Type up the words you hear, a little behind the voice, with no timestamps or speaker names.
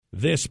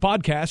This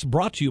podcast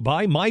brought to you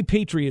by My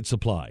Patriot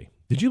Supply.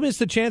 Did you miss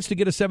the chance to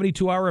get a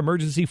 72-hour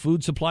emergency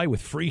food supply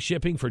with free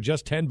shipping for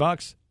just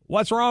 $10?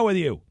 What's wrong with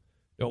you?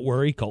 Don't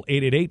worry. Call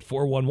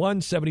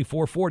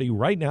 888-411-7440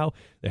 right now.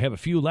 They have a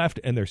few left,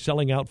 and they're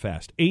selling out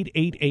fast.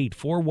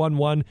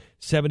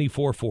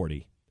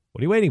 888-411-7440. What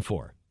are you waiting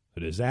for?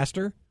 A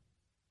disaster?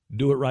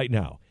 Do it right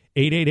now.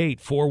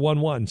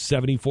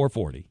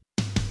 888-411-7440.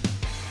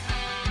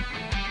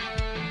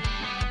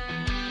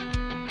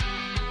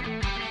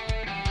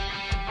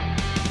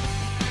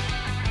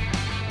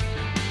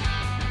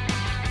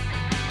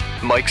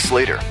 Mike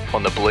Slater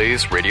on the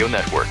Blaze Radio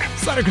Network.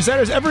 Slater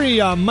Crusaders, every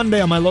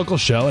Monday on my local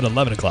show at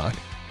 11 o'clock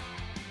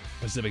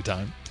Pacific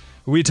time,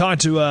 we talk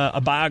to a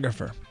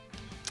biographer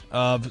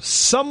of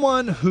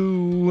someone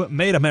who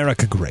made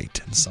America great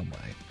in some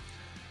way.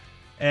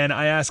 And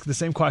I ask the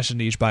same question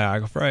to each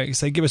biographer. I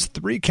say, give us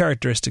 3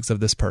 characteristics of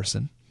this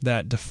person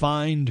that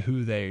defined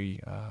who they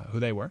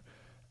were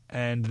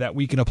and that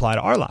we can apply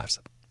to our lives.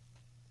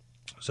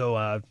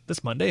 So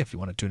this Monday, if you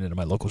want to tune into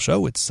my local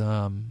show, it's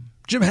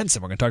Jim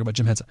Henson. We're going to talk about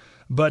Jim Henson.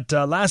 But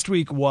last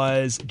week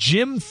was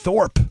Jim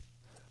Thorpe,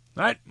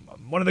 right?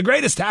 One of the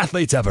greatest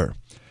athletes ever.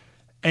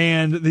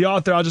 And the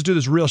author, I'll just do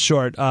this real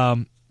short.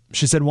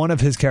 She said one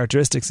of his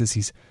characteristics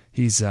is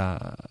he's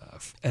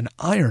an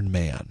Iron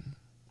Man,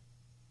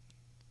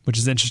 which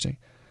is interesting.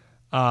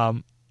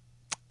 And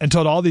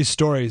told all these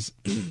stories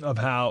of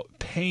how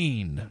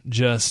pain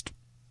just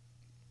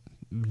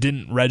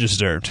didn't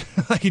register.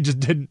 Like he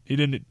just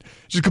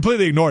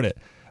completely ignored it.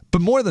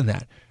 But more than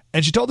that.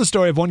 And she told the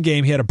story of one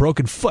game he had a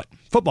broken foot,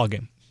 football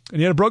game. And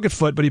he had a broken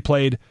foot, but he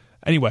played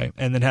anyway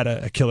and then had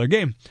a killer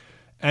game.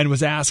 And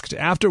was asked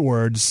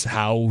afterwards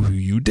how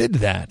you did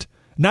that.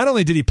 Not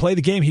only did he play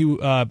the game, he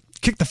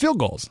kicked the field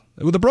goals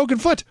with a broken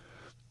foot.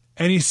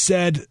 And he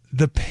said,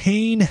 the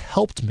pain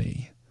helped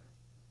me.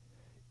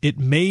 It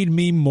made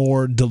me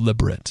more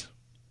deliberate.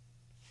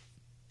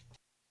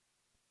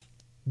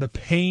 The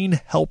pain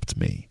helped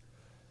me.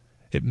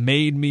 It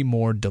made me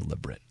more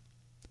deliberate.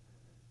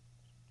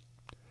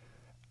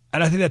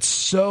 And I think that's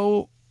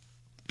so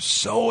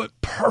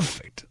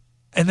perfect.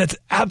 And that's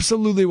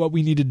absolutely what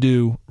we need to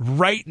do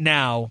right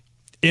now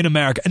in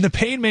America. And the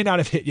pain may not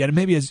have hit yet. And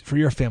maybe it's for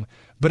your family.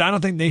 But I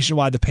don't think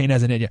nationwide the pain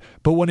hasn't hit yet.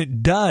 But when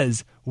it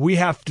does, we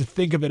have to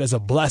think of it as a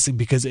blessing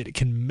because it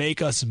can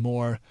make us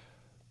more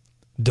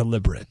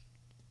deliberate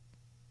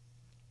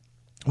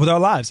with our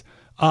lives.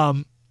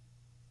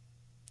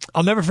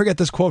 I'll never forget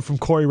this quote from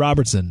Corey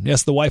Robertson.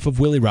 Yes, the wife of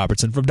Willie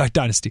Robertson from Duck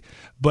Dynasty.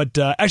 But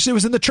actually it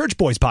was in the Church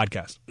Boys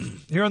podcast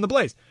here on The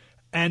Blaze.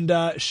 And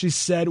she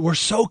said, we're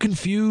so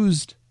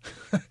confused.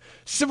 She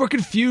said, we're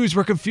confused.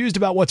 We're confused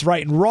about what's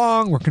right and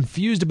wrong. We're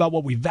confused about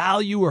what we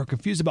value. We're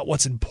confused about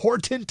what's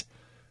important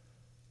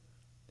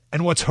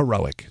and what's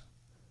heroic.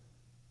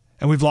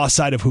 And we've lost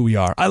sight of who we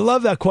are. I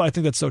love that quote. I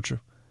think that's so true.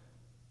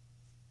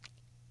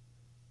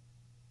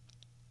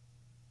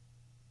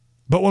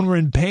 But when we're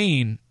in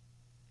pain,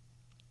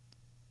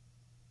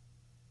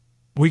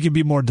 we can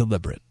be more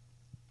deliberate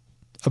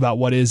about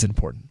what is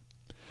important.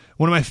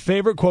 One of my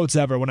favorite quotes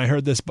ever, when I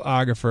heard this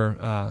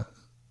biographer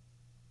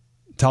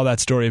tell that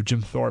story of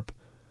Jim Thorpe,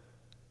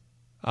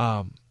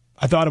 I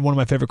thought of one of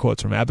my favorite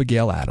quotes from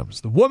Abigail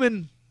Adams. The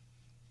woman,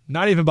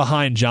 not even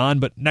behind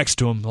John, but next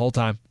to him the whole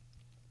time.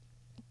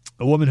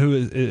 A woman who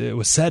it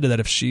was said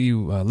that if she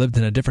lived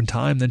in a different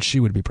time, then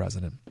she would be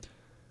president.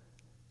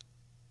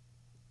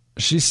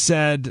 She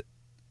said,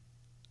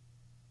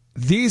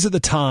 these are the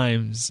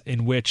times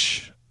in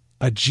which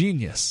a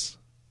genius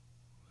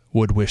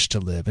would wish to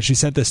live. And she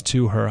sent this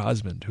to her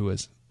husband, who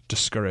was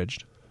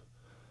discouraged.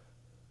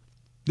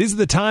 These are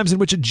the times in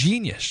which a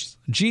genius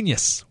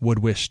would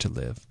wish to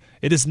live.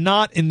 It is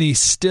not in the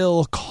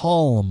still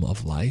calm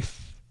of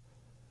life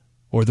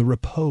or the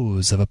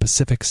repose of a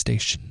Pacific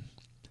station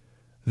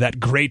that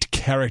great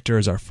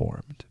characters are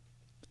formed.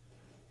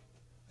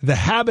 The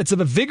habits of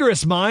a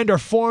vigorous mind are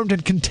formed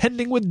in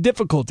contending with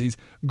difficulties.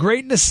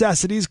 Great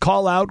necessities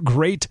call out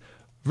great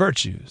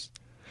virtues.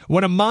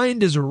 When a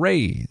mind is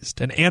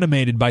raised and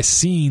animated by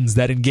scenes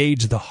that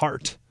engage the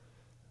heart,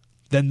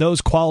 then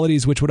those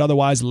qualities which would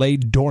otherwise lay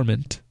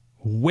dormant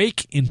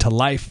wake into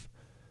life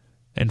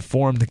and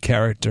form the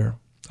character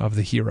of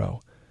the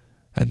hero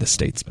and the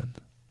statesman.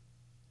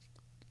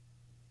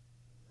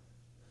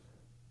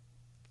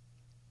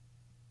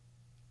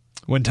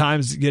 When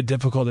times get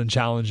difficult and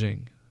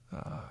challenging,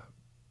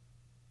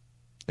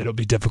 it'll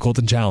be difficult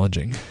and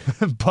challenging,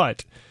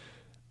 but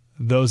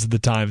those are the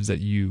times that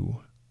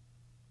you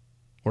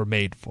were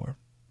made for.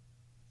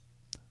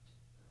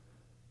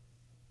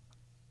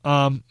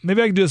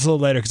 Maybe I can do this a little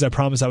later because I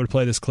promised I would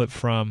play this clip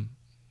from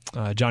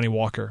Johnny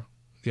Walker,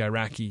 the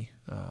Iraqi,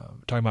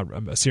 talking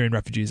about Syrian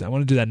refugees. I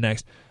want to do that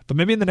next. But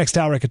maybe in the next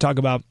hour I could talk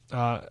about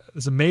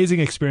this amazing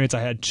experience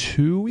I had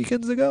 2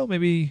 weekends ago.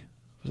 Maybe,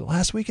 was it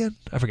last weekend?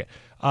 I forget.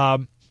 I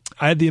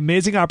had the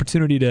amazing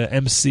opportunity to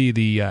MC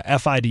the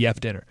FIDF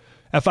dinner.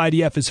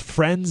 FIDF is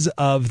Friends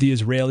of the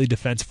Israeli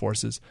Defense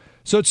Forces.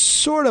 So it's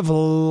sort of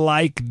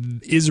like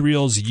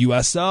Israel's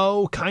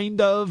USO, kind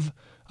of.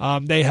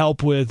 They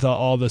help with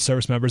all the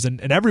service members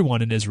and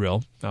everyone in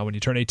Israel. When you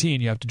turn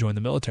 18, you have to join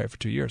the military for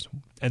 2 years.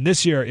 And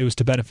this year, it was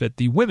to benefit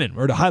the women,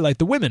 or to highlight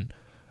the women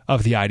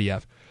of the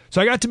IDF.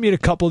 So I got to meet a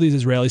couple of these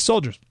Israeli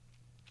soldiers,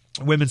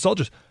 women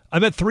soldiers. I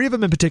met 3 of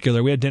them in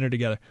particular. We had dinner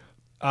together.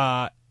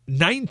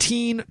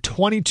 19,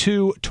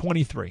 22,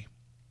 23.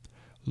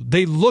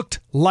 They looked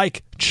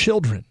like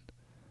children.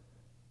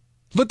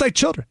 Looked like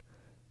children.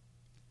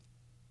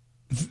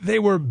 They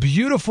were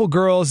beautiful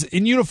girls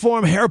in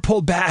uniform, hair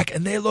pulled back,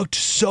 and they looked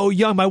so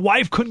young. My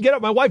wife couldn't get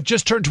up. My wife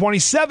just turned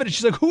 27, and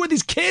she's like, who are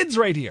these kids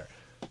right here?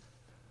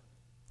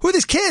 Who are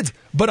these kids?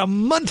 But a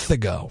month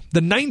ago,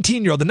 the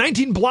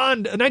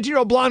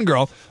 19-year-old blonde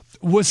girl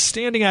was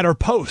standing at her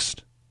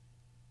post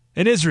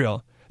in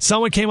Israel.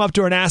 Someone came up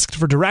to her and asked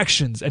for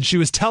directions, and she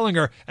was telling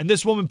her, and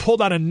this woman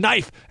pulled out a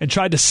knife and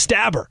tried to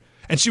stab her,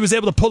 and she was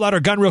able to pull out her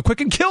gun real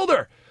quick and killed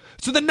her.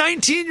 So the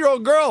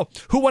 19-year-old girl,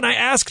 who when I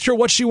asked her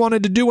what she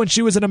wanted to do when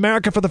she was in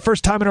America for the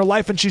first time in her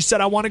life, and she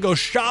said, I want to go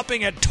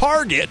shopping at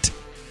Target.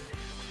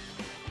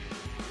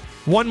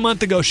 1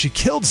 month ago, she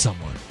killed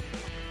someone.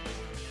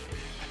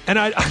 And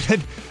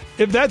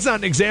if that's not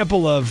an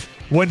example of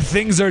when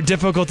things are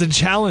difficult and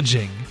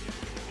challenging,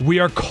 we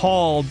are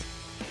called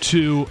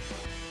to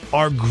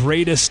our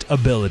greatest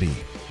ability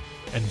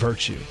and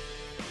virtue.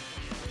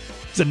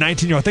 It's a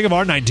 19-year-old. Think of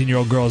our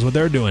 19-year-old girls, what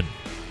they're doing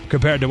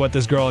compared to what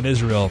this girl in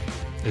Israel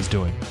is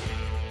doing.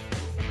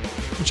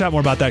 We'll chat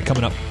more about that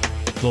coming up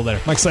a little later.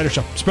 Mike Slater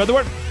Show. Spread the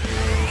word.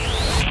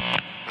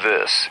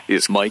 This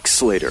is Mike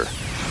Slater,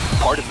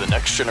 part of the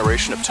next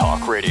generation of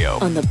talk radio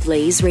on the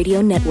Blaze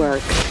Radio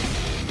Network.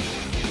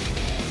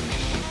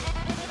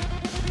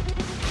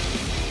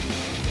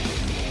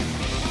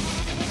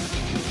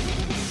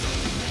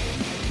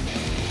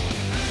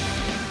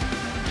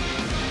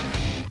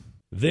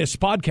 This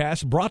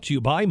podcast brought to you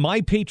by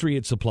My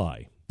Patriot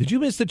Supply. Did you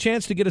miss the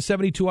chance to get a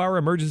 72-hour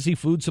emergency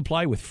food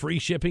supply with free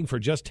shipping for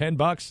just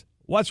 $10?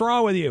 What's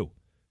wrong with you?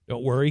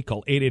 Don't worry.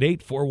 Call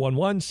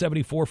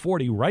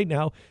 888-411-7440 right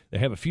now. They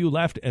have a few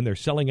left, and they're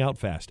selling out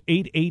fast.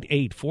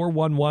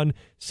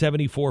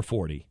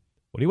 888-411-7440.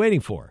 What are you waiting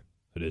for?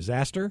 A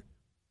disaster?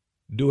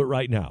 Do it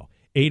right now.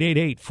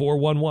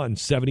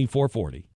 888-411-7440.